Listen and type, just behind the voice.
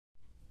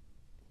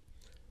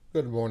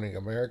Good morning,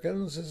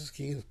 Americans. This is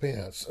Keith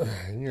Pence,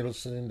 and you're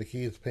listening to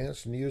Keith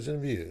Pence News and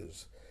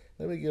Views.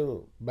 Let me give a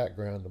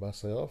background to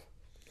myself.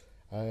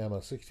 I am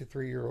a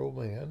 63-year-old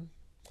man,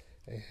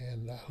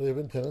 and I live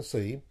in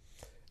Tennessee.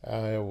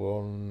 I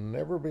will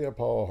never be a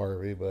Paul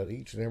Harvey, but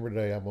each and every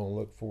day I'm going to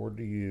look forward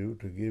to you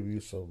to give you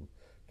some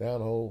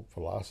down-hole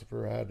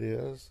philosopher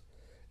ideas,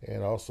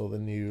 and also the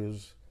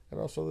news,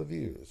 and also the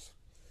views.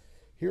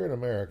 Here in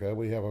America,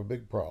 we have a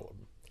big problem.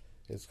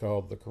 It's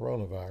called the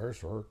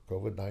coronavirus or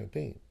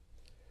COVID-19.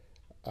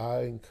 I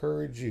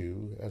encourage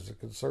you as a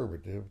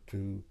conservative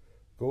to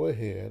go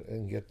ahead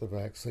and get the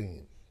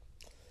vaccine.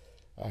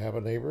 I have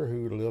a neighbor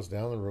who lives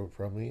down the road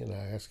from me, and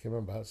I asked him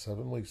about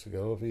 7 weeks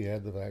ago if he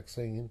had the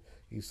vaccine.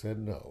 He said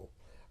no.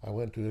 I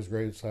went to his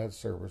graveside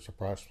service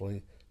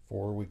approximately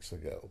 4 weeks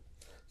ago.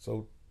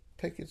 So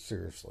take it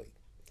seriously.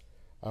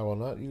 I will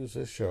not use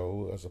this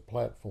show as a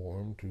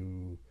platform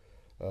to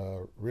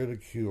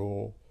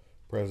ridicule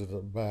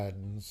President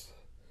Biden's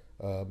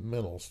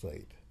mental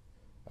state.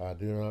 I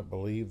do not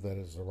believe that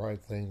is the right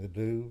thing to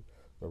do.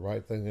 The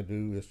right thing to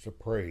do is to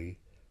pray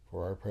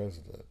for our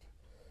president.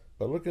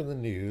 But look in the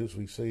news,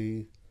 we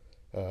see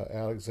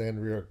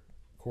Alexandria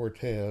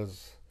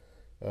Cortez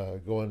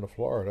going to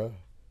Florida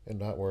and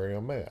not wearing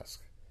a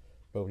mask.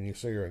 But when you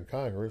see her in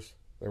Congress,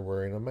 they're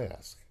wearing a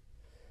mask.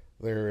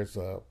 There is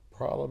a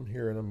problem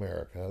here in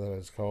America that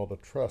is called a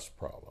trust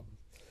problem.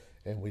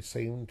 And we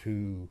seem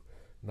to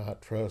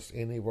not trust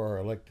any of our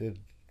elected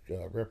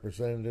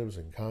representatives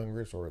in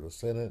Congress or the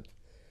Senate.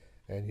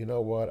 And you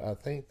know what? I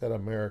think that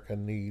America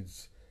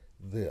needs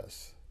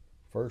this.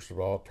 First of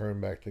all, turn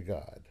back to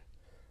God.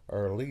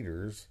 Our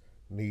leaders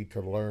need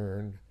to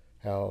learn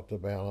how to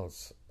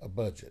balance a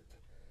budget.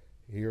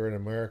 Here in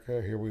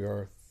America, here we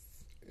are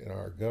in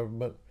our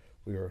government,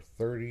 we are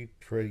 $30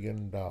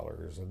 trillion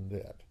in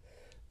debt.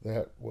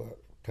 That will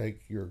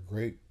take your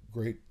great,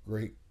 great,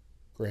 great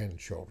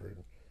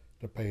grandchildren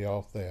to pay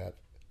off that.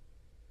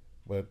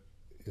 But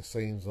it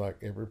seems like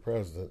every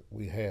president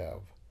we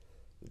have,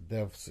 the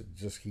deficit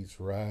just keeps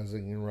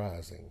rising and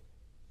rising.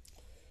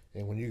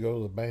 And when you go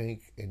to the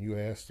bank and you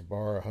ask to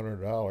borrow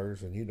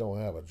 $100 and you don't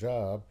have a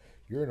job,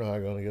 you're not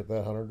going to get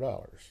that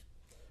 $100.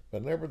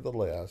 But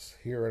nevertheless,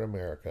 here in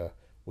America,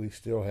 we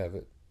still have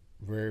it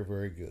very,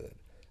 very good.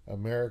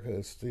 America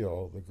is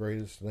still the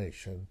greatest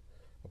nation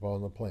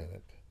upon the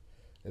planet.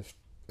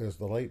 As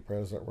the late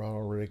President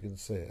Ronald Reagan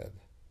said,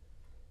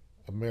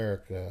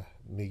 America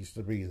needs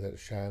to be that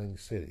shining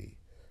city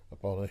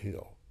upon a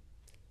hill.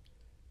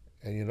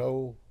 And you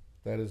know,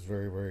 that is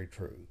very, very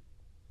true.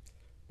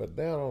 But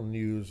down on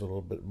news a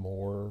little bit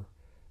more,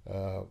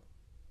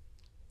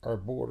 our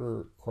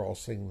border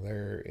crossing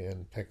there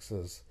in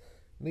Texas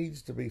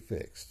needs to be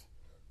fixed.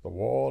 The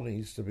wall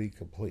needs to be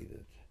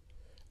completed.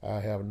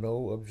 I have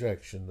no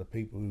objection to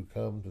people who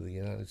come to the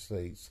United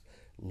States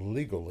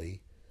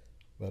legally,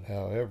 but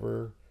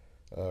however,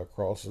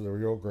 crosses the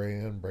Rio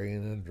Grande,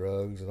 bringing in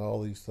drugs and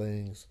all these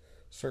things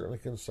certainly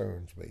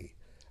concerns me.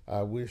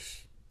 I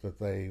wish that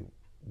they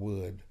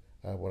would,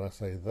 when I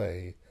say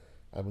they,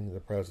 I mean the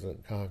President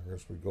and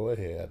Congress would go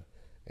ahead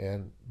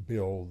and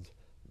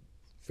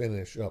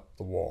finish up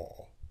the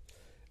wall.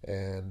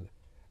 And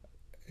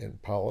in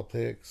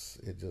politics,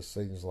 it just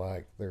seems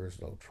like there is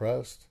no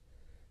trust.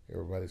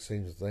 Everybody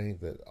seems to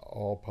think that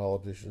all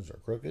politicians are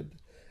crooked,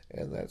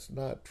 and that's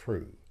not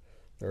true.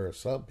 There are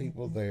some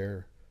people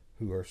there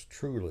who are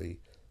truly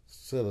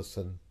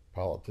citizen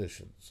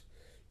politicians.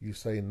 You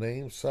say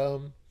name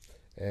some,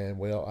 and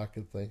well, I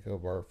could think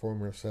of our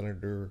former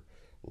Senator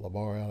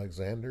Lamar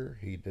Alexander.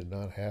 He did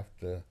not have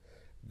to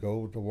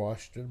go to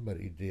Washington,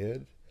 but he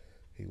did.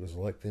 He was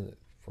elected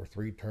for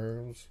 3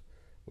 terms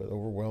with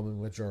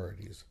overwhelming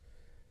majorities.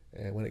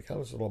 And when it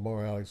comes to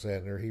Lamar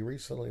Alexander, he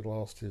recently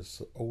lost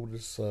his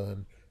oldest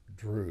son,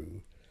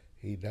 Drew.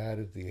 He died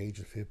at the age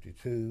of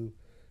 52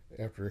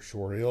 after a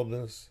short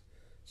illness.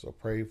 So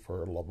pray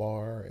for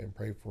Lamar and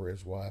pray for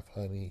his wife,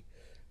 Honey,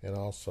 and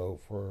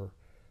also for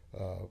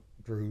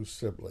Drew's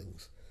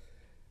siblings.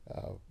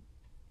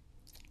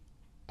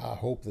 I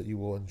hope that you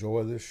will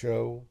enjoy this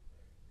show.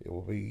 It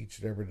will be each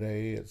and every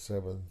day at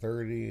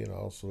 7:30 and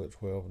also at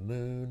 12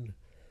 noon.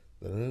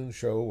 The noon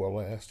show will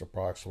last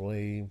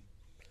approximately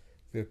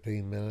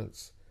 15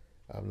 minutes.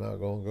 I'm not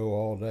going to go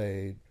all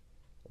day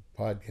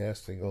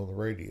podcasting on the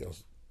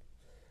radios.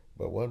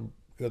 But one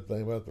good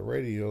thing about the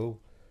radio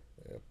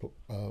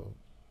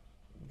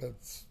that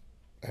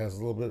has a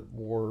little bit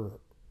more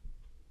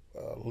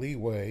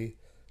leeway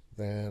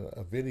than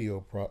a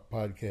video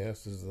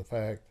podcast is the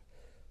fact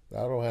that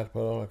I don't have to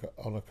put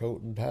on a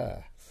coat and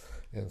tie.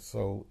 And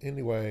so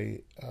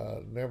anyway,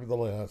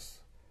 nevertheless,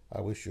 I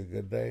wish you a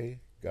good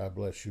day. God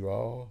bless you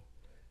all.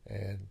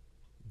 And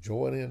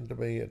join in to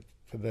me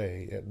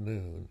today at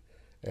noon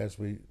as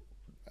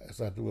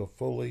I do a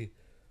fully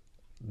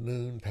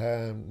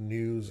noontime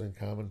news and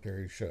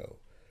commentary show.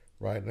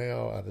 Right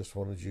now, I just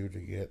wanted you to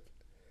get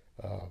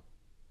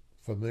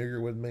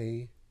familiar with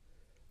me.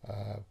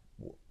 I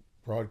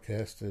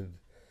broadcasted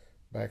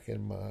back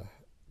in my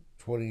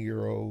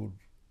 21,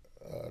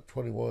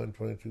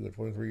 22, and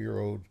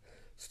 23-year-old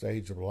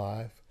stage of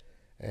life.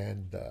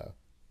 And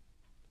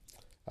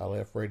I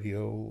left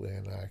radio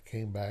and I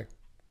came back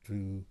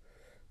to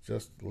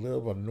just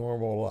live a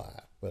normal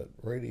life. But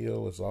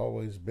radio has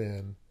always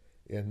been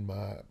in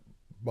my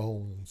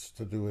bones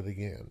to do it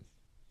again.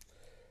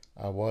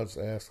 I once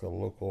asked a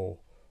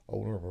local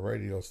owner of a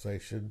radio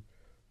station,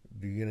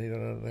 "Do you need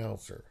an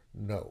announcer?"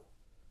 No.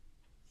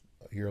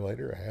 A year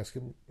later, I asked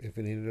him if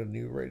he needed a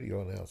new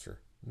radio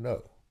announcer.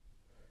 No.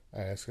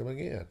 I asked him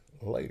again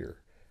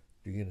later,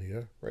 "Do you need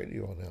a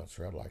radio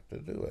announcer? I'd like to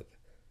do it."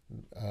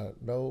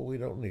 No, we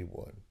don't need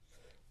one.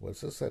 Well,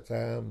 since that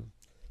time,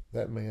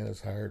 that man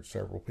has hired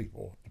several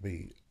people to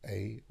be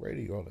a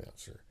radio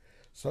announcer.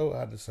 So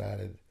I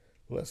decided,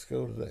 let's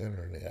go to the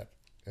internet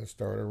and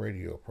start a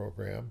radio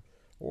program,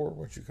 or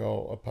what you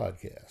call a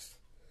podcast.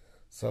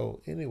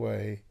 So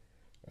anyway,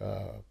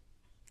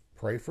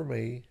 pray for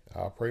me.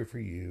 I'll pray for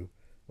you.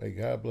 May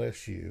God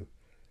bless you,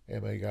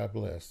 and may God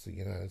bless the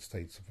United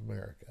States of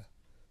America.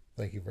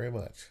 Thank you very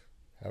much.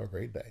 Have a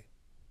great day.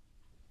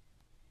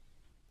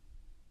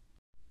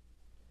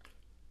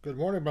 Good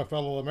morning, my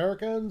fellow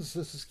Americans.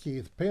 This is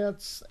Keith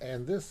Pence,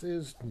 and this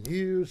is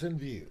News and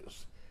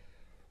Views.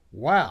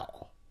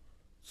 Wow.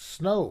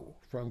 Snow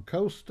from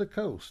coast to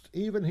coast.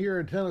 Even here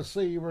in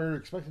Tennessee, we're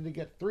expecting to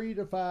get 3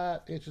 to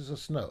 5 inches of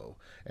snow,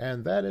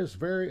 and that is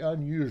very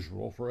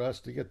unusual for us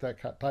to get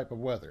that type of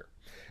weather.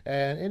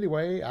 And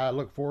anyway, I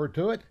look forward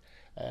to it,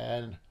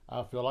 and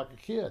I feel like a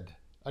kid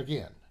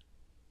again.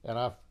 And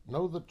I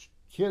know the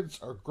kids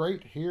are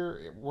great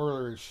here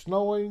where it's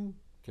snowing,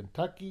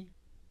 Kentucky,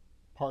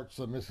 parts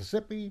of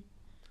Mississippi,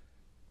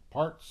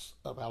 parts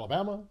of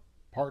Alabama,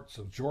 parts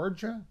of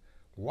Georgia.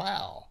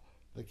 Wow.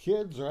 The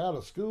kids are out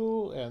of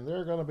school and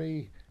they're going to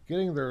be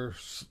getting their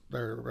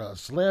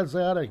sleds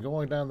out and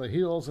going down the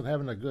hills and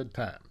having a good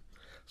time.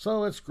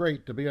 So it's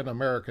great to be an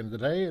American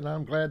today, and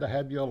I'm glad to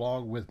have you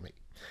along with me.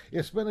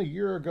 It's been a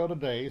year ago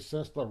today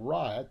since the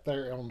riot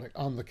there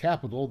on the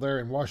Capitol there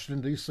in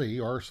Washington, D.C.,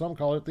 or some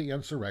call it the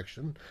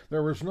insurrection.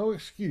 There was no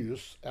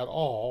excuse at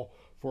all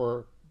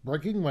for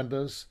breaking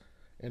windows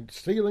and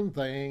stealing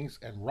things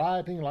and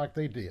rioting like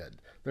they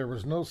did. There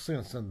was no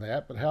sense in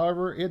that, but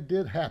however, it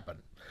did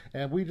happen.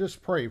 And we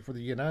just pray for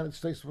the United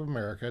States of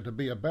America to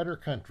be a better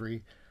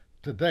country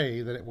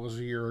today than it was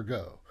a year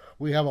ago.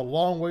 We have a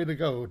long way to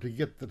go to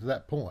get to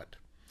that point.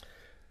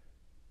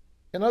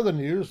 In other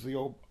news,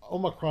 the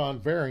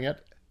Omicron variant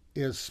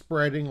is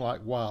spreading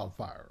like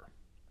wildfire.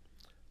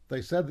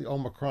 They said the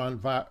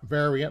Omicron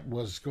variant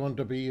was going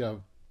to be a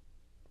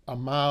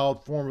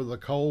mild form of the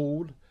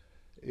cold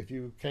if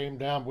you came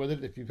down with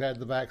it, if you've had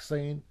the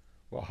vaccine.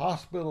 Well,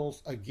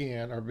 hospitals,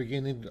 again, are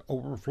beginning to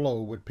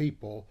overflow with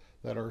people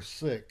that are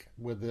sick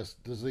with this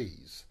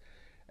disease.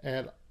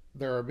 And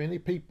there are many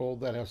people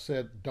that have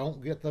said,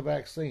 don't get the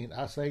vaccine.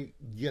 I say,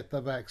 get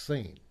the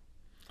vaccine.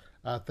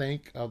 I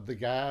think of the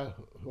guy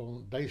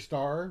on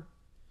Daystar,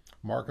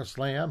 Marcus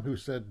Lamb, who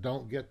said,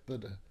 don't get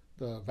the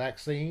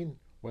vaccine.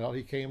 Well,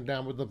 he came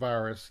down with the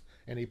virus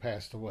and he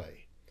passed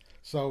away.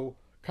 So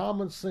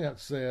common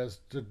sense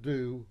says to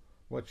do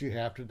what you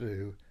have to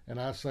do, and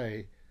I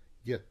say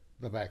get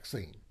the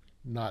vaccine,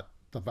 not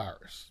the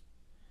virus.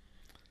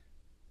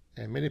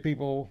 And many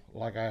people,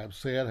 like I have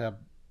said, have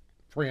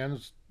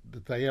friends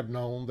that they have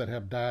known that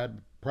have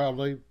died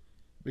probably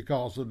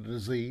because of the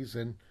disease,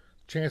 and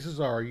chances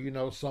are you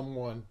know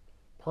someone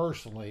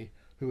personally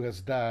who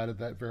has died of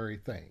that very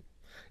thing.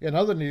 In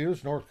other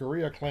news, North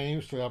Korea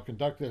claims to have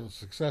conducted a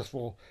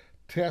successful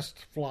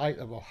test flight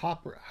of a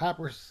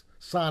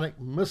hypersonic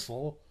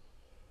missile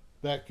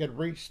that can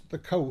reach the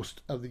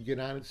coast of the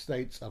United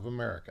States of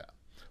America.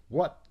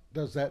 What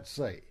does that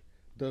say?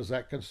 Does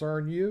that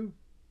concern you?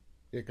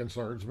 It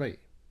concerns me.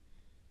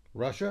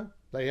 Russia,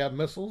 they have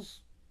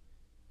missiles,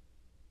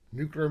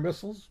 nuclear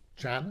missiles.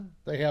 China,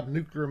 they have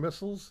nuclear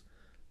missiles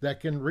that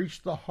can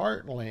reach the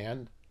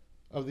heartland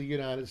of the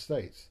United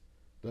States.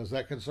 Does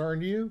that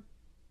concern you?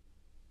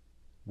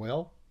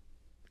 Well,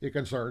 it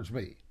concerns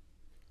me.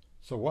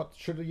 So what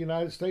should the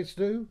United States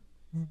do?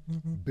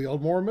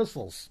 Build more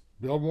missiles.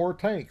 Build more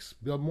tanks,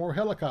 build more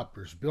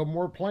helicopters, build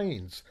more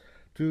planes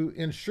to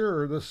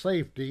ensure the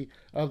safety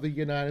of the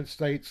United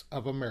States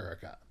of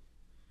America.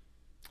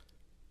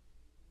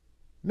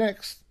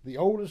 Next, the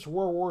oldest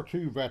World War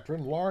II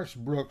veteran, Lawrence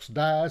Brooks,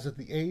 dies at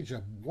the age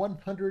of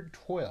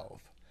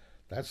 112.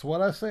 That's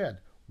what I said,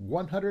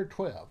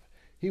 112.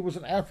 He was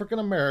an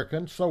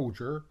African-American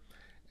soldier,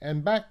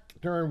 and back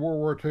during World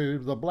War II,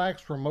 the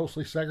blacks were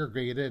mostly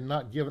segregated and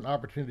not given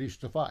opportunities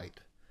to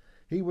fight.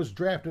 He was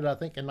drafted, I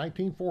think, in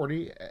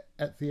 1940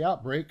 after the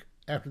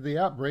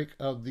outbreak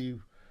of the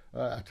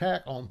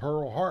attack on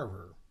Pearl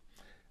Harbor.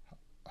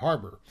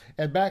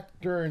 And back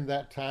during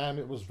that time,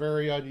 it was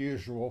very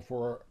unusual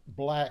for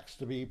blacks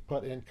to be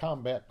put in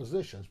combat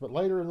positions. But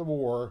later in the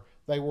war,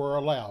 they were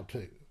allowed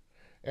to.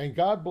 And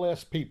God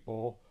bless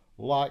people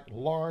like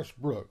Lawrence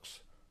Brooks,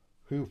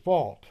 who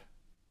fought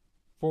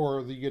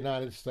for the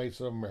United States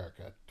of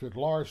America. To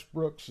Lawrence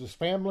Brooks'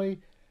 family,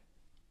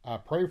 I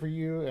pray for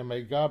you and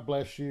may God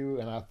bless you,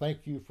 and I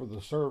thank you for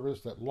the service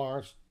that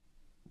Lawrence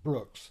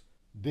Brooks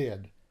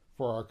did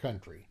for our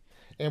country.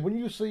 And when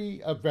you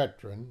see a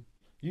veteran,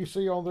 you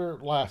see on their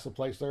license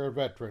plate they're a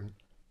veteran,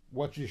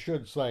 what you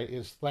should say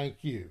is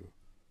thank you.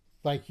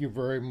 Thank you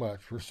very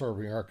much for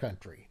serving our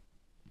country.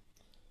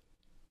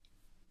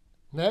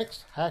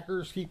 Next,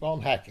 hackers keep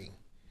on hacking.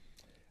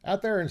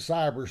 Out there in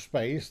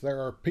cyberspace,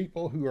 there are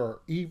people who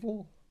are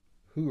evil,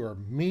 who are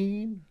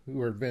mean, who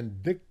are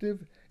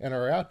vindictive, and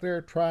are out there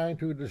trying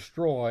to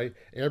destroy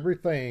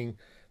everything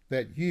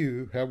that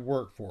you have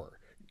worked for.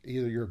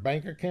 Either your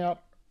bank account,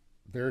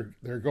 they're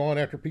going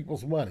after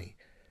people's money.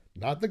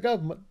 Not the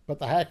government, but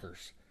the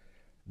hackers.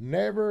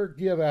 Never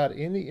give out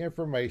any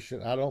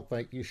information, I don't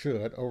think you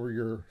should, over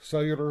your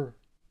cellular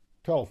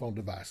telephone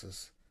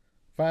devices.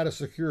 Find a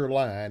secure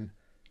line,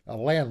 a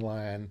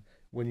landline,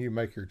 when you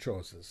make your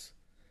choices.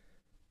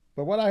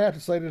 But what I have to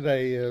say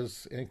today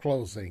is, in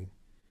closing,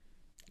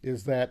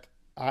 is that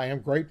I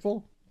am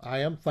grateful, I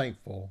am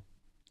thankful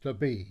to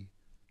be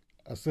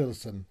a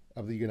citizen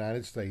of the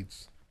United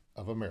States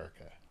of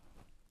America.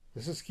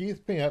 This is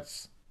Keith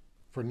Pence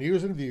for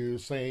News and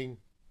Views saying,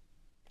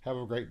 have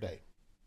a great day.